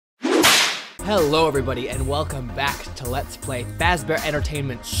Hello everybody and welcome back to Let's Play Fazbear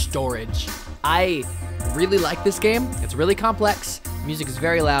Entertainment Storage. I really like this game. It's really complex. Music is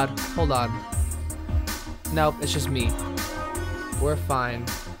very loud. Hold on. Nope, it's just me. We're fine.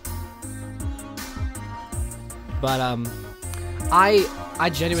 But I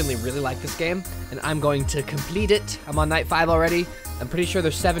genuinely really like this game and I'm going to complete it. I'm on night 5 already. I'm pretty sure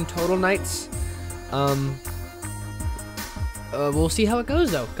there's 7 total nights. We'll see how it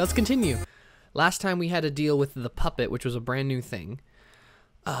goes though. Let's continue. Last time we had to deal with the puppet, which was a brand new thing.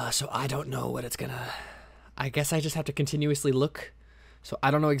 So I don't know what it's gonna... I guess I just have to continuously look. So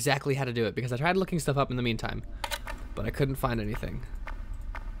I don't know exactly how to do it because I tried looking stuff up in the meantime, but I couldn't find anything.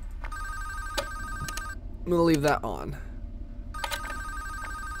 I'm gonna leave that on.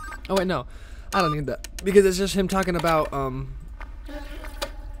 Oh wait, no. I don't need that because it's just him talking about,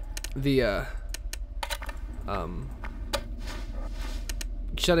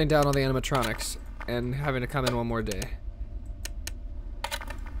 shutting down all the animatronics and having to come in one more day.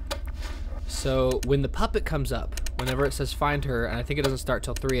 So when the puppet comes up, whenever it says find her, and I think it doesn't start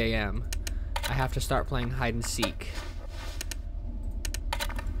till 3 a.m., I have to start playing hide and seek.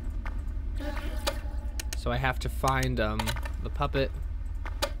 So I have to find the puppet.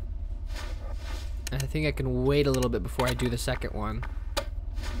 And I think I can wait a little bit before I do the second one.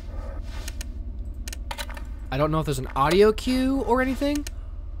 I don't know if there's an audio cue or anything,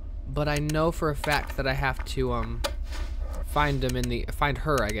 but I know for a fact that I have to find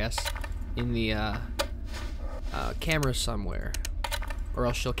her, I guess, in the camera somewhere, or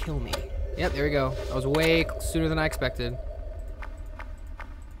else she'll kill me. Yep, there we go. That was way sooner than I expected.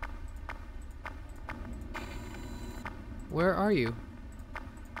 Where are you?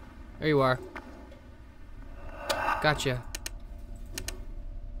 There you are. Gotcha.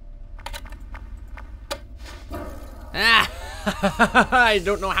 Ah! I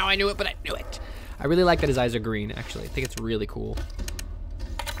don't know how I knew it, but I knew it. I really like that his eyes are green, actually. I think it's really cool.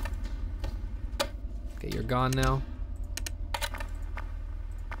 Okay, you're gone now.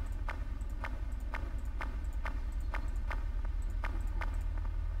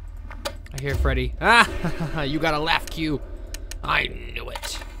 I hear Freddy. Ah! You got a laugh cue. I knew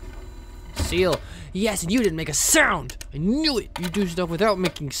it. Seal. Yes, and you didn't make a sound. I knew it. You do stuff without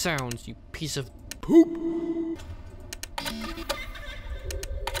making sounds, you piece of poop.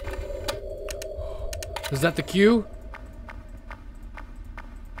 Is that the cue?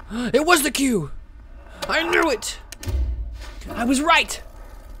 It was the cue! I knew it! I was right!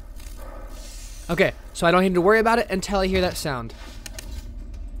 Okay, so I don't need to worry about it until I hear that sound.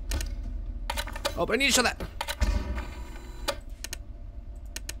 Oh, but I need to show that.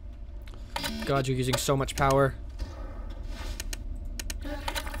 God, you're using so much power.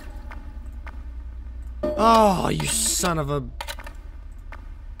 Oh, you son of a...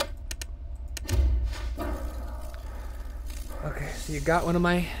 Okay, so you got one of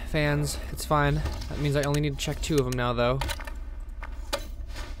my fans. It's fine. That means I only need to check 2 of them now, though.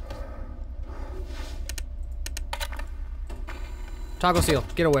 Toggle seal.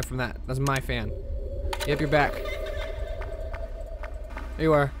 Get away from that. That's my fan. Yep, you're back. There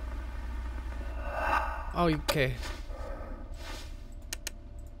you are. Oh, okay.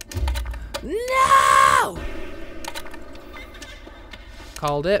 No!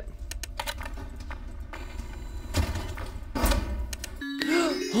 Called it.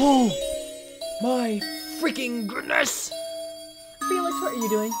 Oh my freaking goodness! Felix, what are you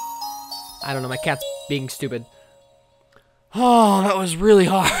doing? I don't know, my cat's being stupid. Oh, that was really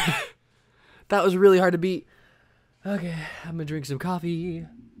hard. That was really hard to beat. Okay, I'm gonna drink some coffee.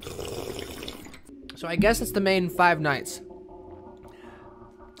 So I guess it's the main 5 nights.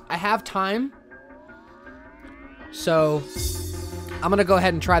 I have time, so I'm gonna go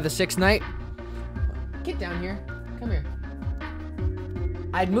ahead and try the 6th night. Get down here. Come here.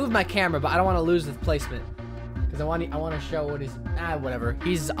 I'd move my camera, but I don't want to lose the placement because I want to show what he's whatever.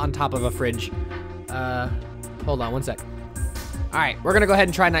 He's on top of a fridge. Hold on one sec. All right, we're gonna go ahead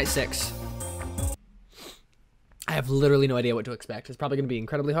and try night 6. I have literally no idea what to expect. It's probably gonna be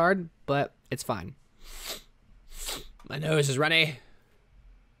incredibly hard, but it's fine. My nose is runny.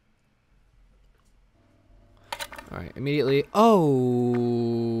 All right, immediately.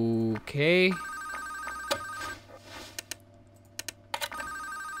 Oh, okay.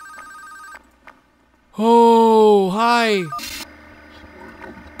 Oh, hi.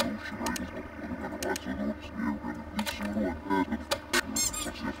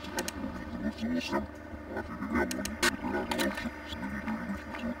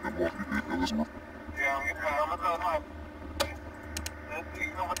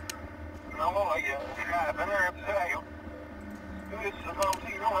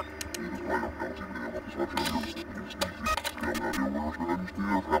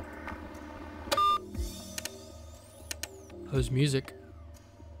 There's music.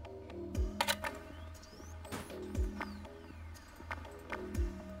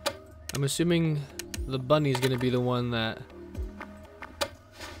 I'm assuming the bunny's gonna be the one that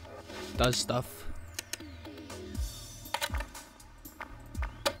does stuff.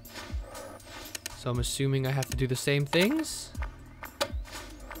 So I'm assuming I have to do the same things.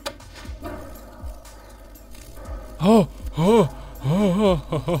 Oh, oh, oh, oh,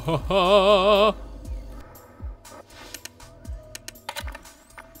 oh, oh.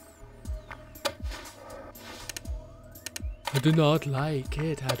 I do not like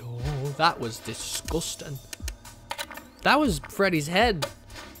it at all. That was disgusting. That was Freddy's head.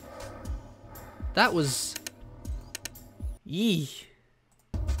 That was... Yee.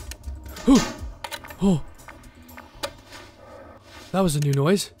 Oh. Oh. That was a new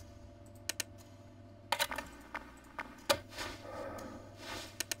noise.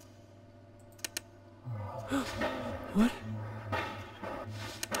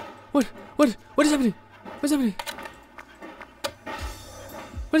 What? What? What is happening? What's happening?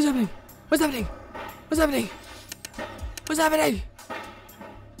 What is happening? What's happening? What's happening? What's happening?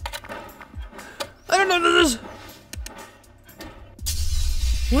 I don't know this.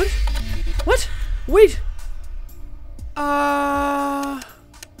 What? What? Wait. I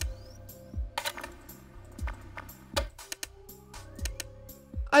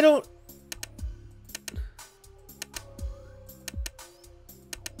don't.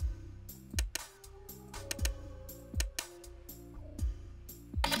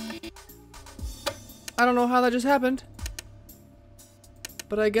 I don't know how that just happened,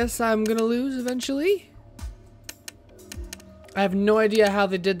 but I guess I'm gonna lose eventually. I have no idea how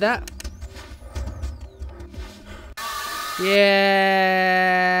they did that.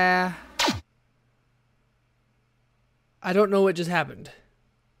 Yeah. I don't know what just happened.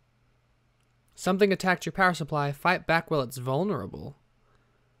 Something attacked your power supply. Fight back while it's vulnerable.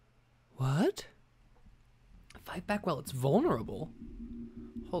 What? Fight back while it's vulnerable?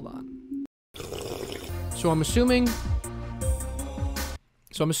 Hold on. So I'm assuming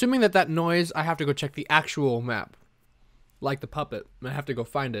that noise, I have to go check the actual map. Like the puppet. I have to go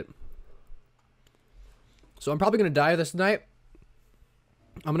find it. So I'm probably going to die this night.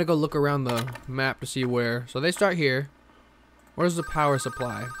 I'm going to go look around the map to see where. So they start here. Where's the power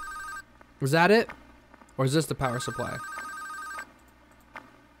supply? Is that it? Or is this the power supply?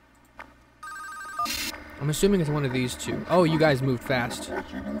 I'm assuming it's one of these two. Oh, you guys moved fast.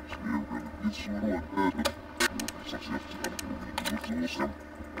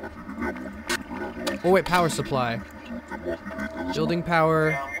 Oh wait, power supply. Building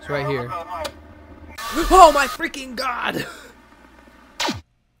power. It's right here. Oh my freaking god!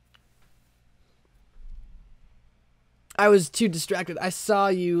 I was too distracted. I saw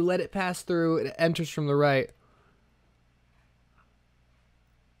you. Let it pass through. It enters from the right.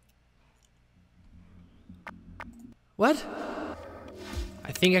 What?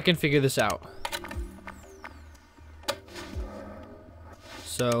 I think I can figure this out.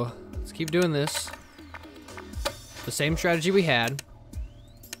 So, let's keep doing this. The same strategy we had.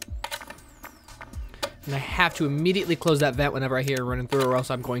 And I have to immediately close that vent whenever I hear it running through, or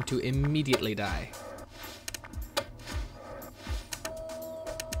else I'm going to immediately die.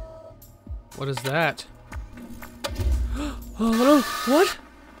 What is that? Oh no! What?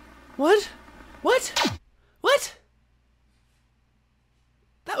 What? What? What?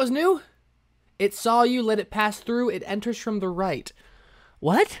 That was new. It saw you, let it pass through, it enters from the right.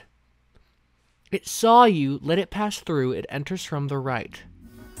 What? It saw you, let it pass through, it enters from the right.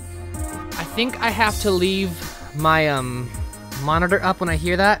 I think I have to leave my monitor up when I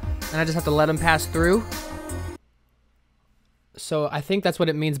hear that, and I just have to let him pass through. So I think that's what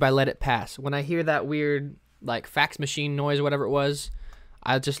it means by let it pass. When I hear that weird like fax machine noise or whatever it was,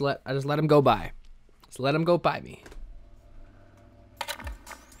 I just let him go by. Just let him go by me.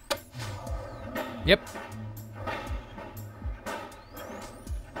 Yep.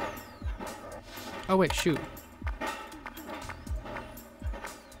 Oh wait, shoot.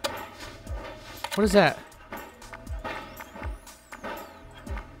 What is that?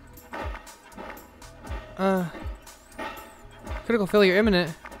 Critical failure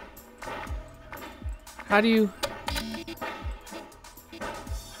imminent. How do you...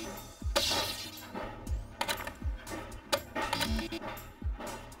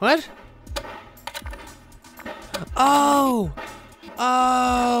 What? Oh!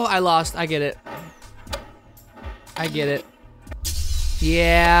 Oh, I lost. I get it. I get it.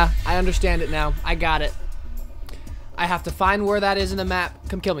 Yeah, I understand it now. I got it. I have to find where that is in the map.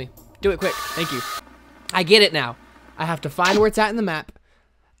 Come kill me. Do it quick. Thank you. I get it now. I have to find where it's at in the map.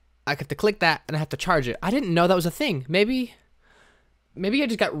 I have to click that, and I have to charge it. I didn't know that was a thing. Maybe maybe I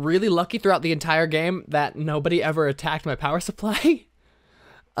just got really lucky throughout the entire game that nobody ever attacked my power supply.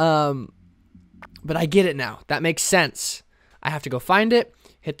 But I get it now. That makes sense. I have to go find it,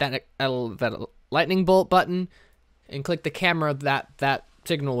 hit that lightning bolt button, and click the camera that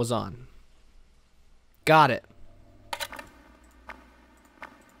signal was on. Got it.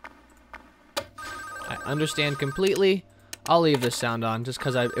 I understand completely. I'll leave this sound on just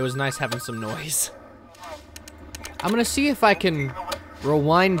because it was nice having some noise. I'm gonna see if I can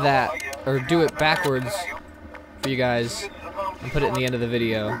rewind that or do it backwards for you guys and put it in the end of the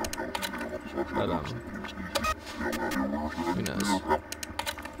video. But who knows?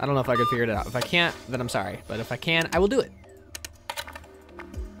 I don't know if I could figure it out. If I can't, then I'm sorry. But if I can, I will do it.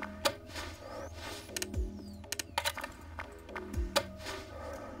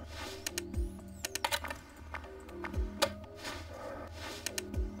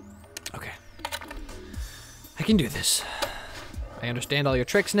 Okay. I can do this. I understand all your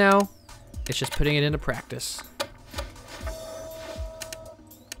tricks now. It's just putting it into practice.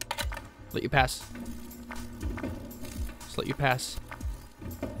 Let you pass. Just let you pass.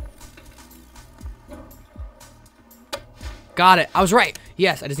 Got it. I was right.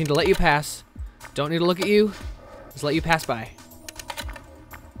 Yes, I just need to let you pass. Don't need to look at you. Just let you pass by.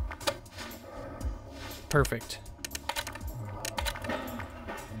 Perfect.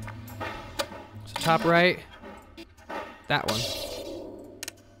 So top right. That one.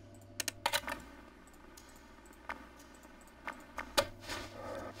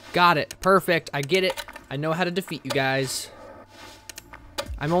 Got it. Perfect. I get it. I know how to defeat you guys.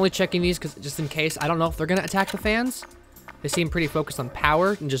 I'm only checking these because just in case. I don't know if they're going to attack the fans. They seem pretty focused on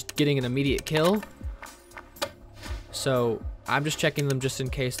power and just getting an immediate kill. So I'm just checking them just in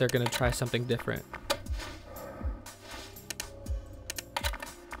case they're going to try something different.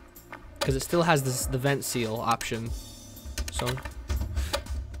 Because it still has the vent seal option. So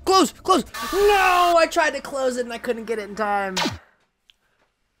close, close. No, I tried to close it and I couldn't get it in time.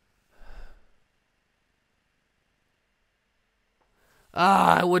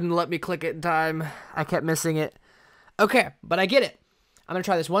 It wouldn't let me click it in time. I kept missing it. Okay, but I get it. I'm gonna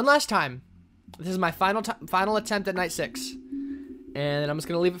try this one last time. This is my final attempt at night 6. And then I'm just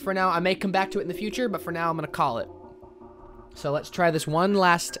gonna leave it for now. I may come back to it in the future, but for now I'm gonna call it. So let's try this one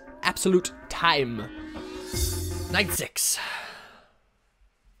last absolute time. Night 6.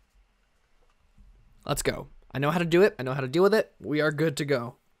 Let's go. I know how to do it. I know how to deal with it. We are good to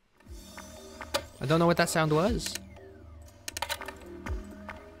go. I don't know what that sound was.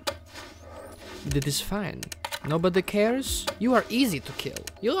 You did this fine. Nobody cares? You are easy to kill.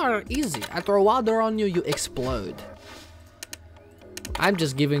 You are easy. I throw water on you, you explode. I'm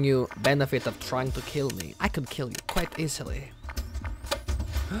just giving you benefit of trying to kill me. I could kill you quite easily.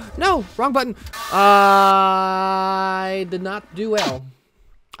 No! Wrong button! I did not do well.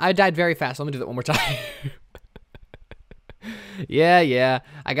 I died very fast. Let me do that one more time. Yeah.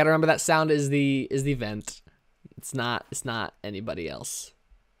 I gotta remember that sound is the vent. It's not anybody else.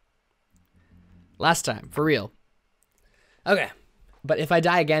 Last time, for real. Okay, but if I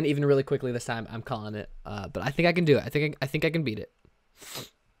die again, even really quickly this time, I'm calling it. But I think I can do it. I think I can beat it.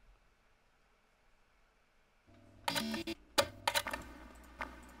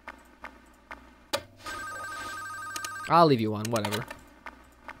 I'll leave you one, whatever.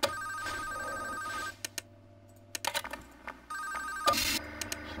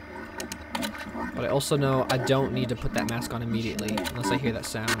 But I also know I don't need to put that mask on immediately unless I hear that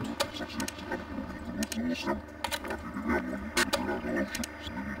sound.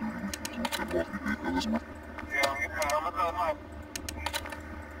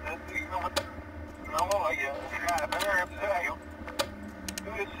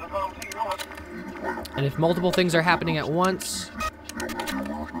 And if multiple things are happening at once,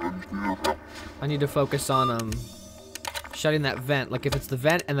 I need to focus on shutting that vent. Like if it's the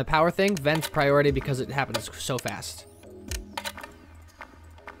vent and the power thing, vent's priority because it happens so fast.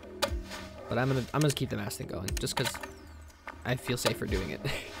 But I'm gonna keep the mask thing going just because I feel safer doing it.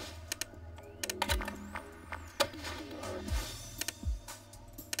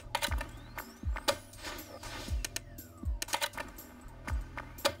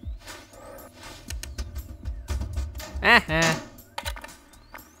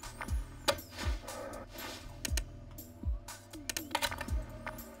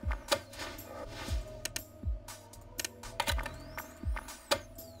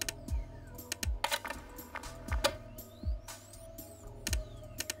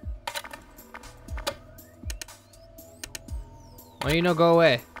 Why you no go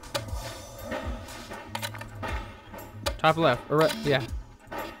away? Top left, or right, yeah.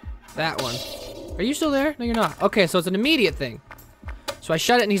 That one. Are you still there? No, you're not. Okay, so it's an immediate thing. So I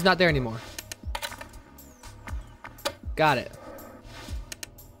shut it and he's not there anymore. Got it.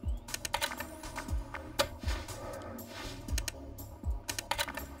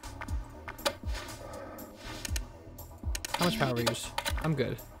 How much power we use? I'm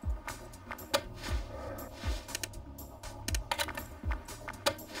good.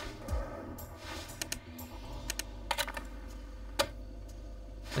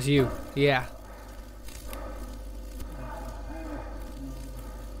 That's you. Yeah.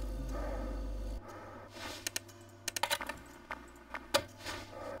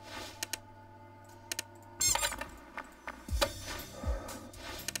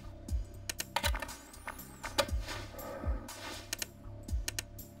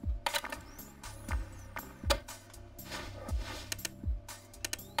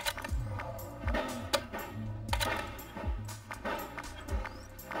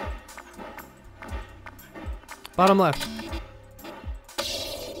 Bottom left.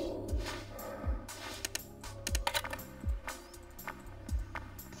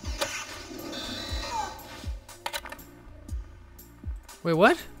 Wait,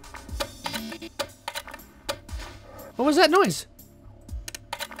 what? What was that noise?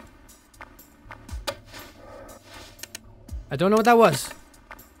 I don't know what that was.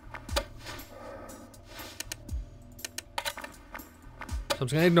 So I'm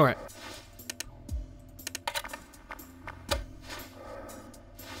just gonna ignore it.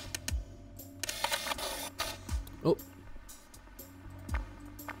 Oh.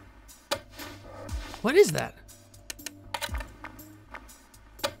 What is that?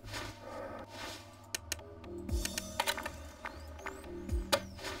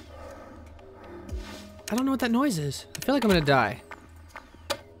 I don't know what that noise is. I feel like I'm gonna die.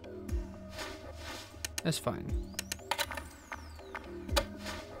 That's fine.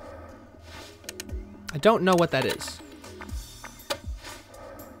 I don't know what that is.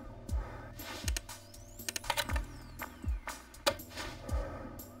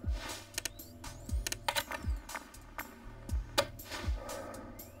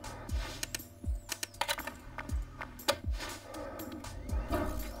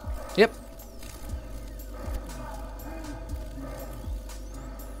 Yep.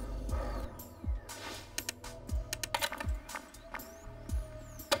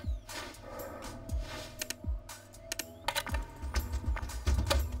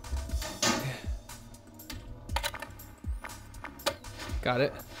 Got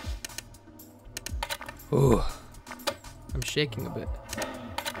it. Ooh. I'm shaking a bit.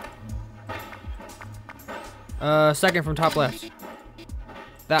 Second from top left.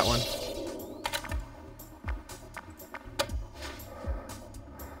 That one.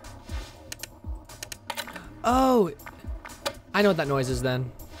 Oh! I know what that noise is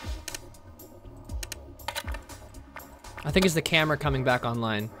then. I think it's the camera coming back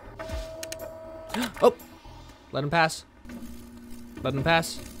online. Oh! Let him pass. Let him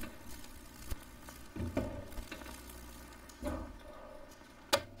pass.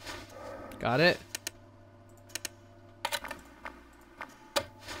 Got it.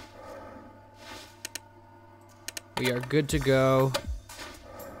 We are good to go.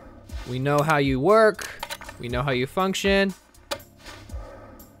 We know how you work. We know how you function.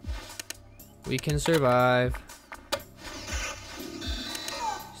 We can survive.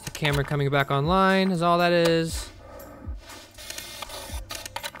 It's the camera coming back online is all that is.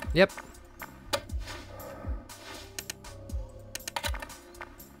 Yep.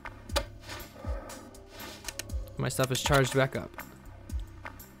 My stuff is charged back up.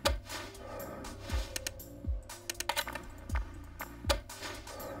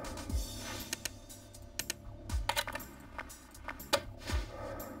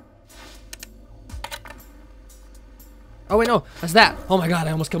 Oh wait, no, that's that. Oh my god,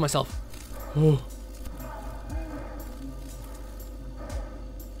 I almost killed myself. Oh.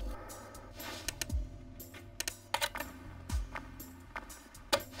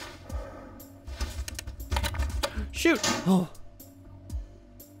 Shoot! Oh.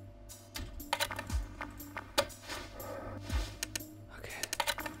 Okay.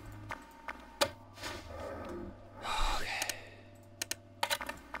 Okay.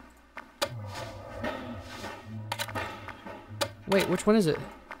 Wait, which one is it?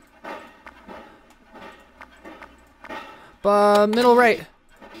 Middle right.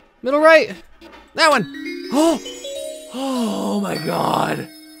 Middle right! That one! Oh! Oh my god!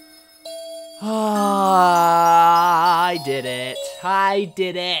 I did it. I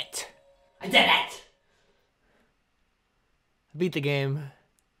did it. I did it. Beat the game.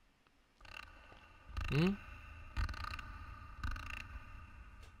 Hmm?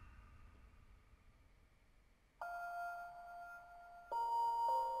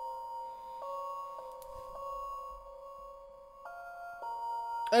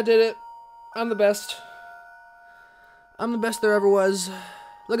 I did it. I'm the best. I'm the best there ever was.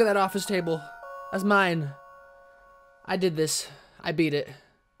 Look at that office table. That's mine. I did this. I beat it.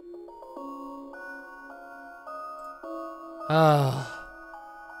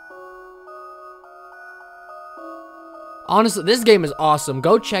 Honestly, this game is awesome.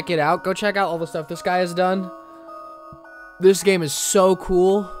 Go check it out. Go check out all the stuff this guy has done. This game is so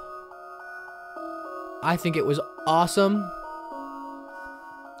cool. I think it was awesome.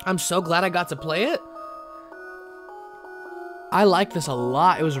 I'm so glad I got to play it. I like this a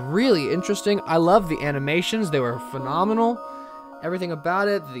lot. It was really interesting. I love the animations. They were phenomenal. Everything about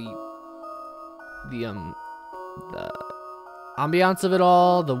it, the ambiance of it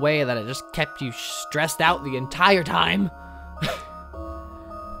all, the way that it just kept you stressed out the entire time.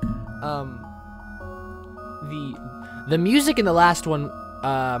 The music in the last one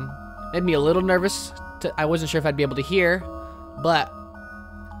made me a little nervous. I wasn't sure if I'd be able to hear, but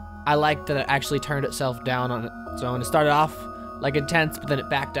I liked that it actually turned itself down on its own. It started off like intense, but then it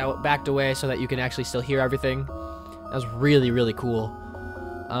backed away so that you can actually still hear everything. That was really, really cool.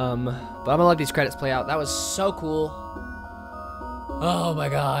 But I'm gonna let these credits play out. That was so cool. Oh my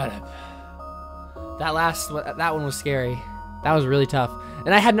god. That one was scary. That was really tough.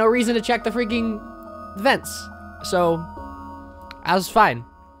 And I had no reason to check the freaking vents. So, I was fine.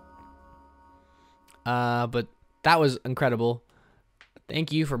 But that was incredible.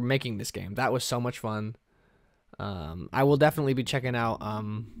 Thank you for making this game. That was so much fun. I will definitely be checking out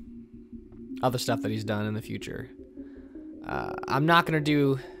other stuff that he's done in the future. I'm not going to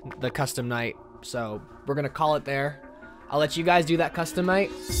do the custom night, so we're going to call it there. I'll let you guys do that custom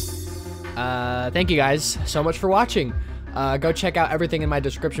night. Thank you guys so much for watching. Go check out everything in my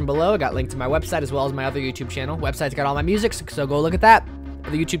description below. I got linked to my website as well as my other YouTube channel. Website's got all my music, so go look at that.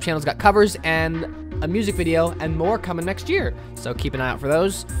 The YouTube channel's got covers and a music video and more coming next year, so keep an eye out for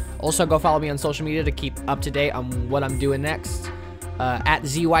those. Also, go follow me on social media to keep up to date on what I'm doing next. At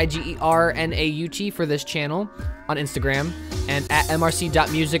ZYGERNAUT for this channel on Instagram, and at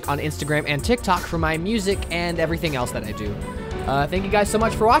mrc.music on Instagram and TikTok for my music and everything else that I do. Thank you guys so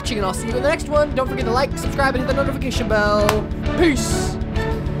much for watching, and I'll see you in the next one. Don't forget to like, subscribe, and hit the notification bell. Peace!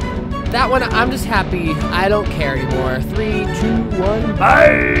 That one, I'm just happy. I don't care anymore. 3, 2, 1,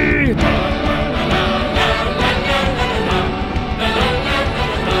 bye!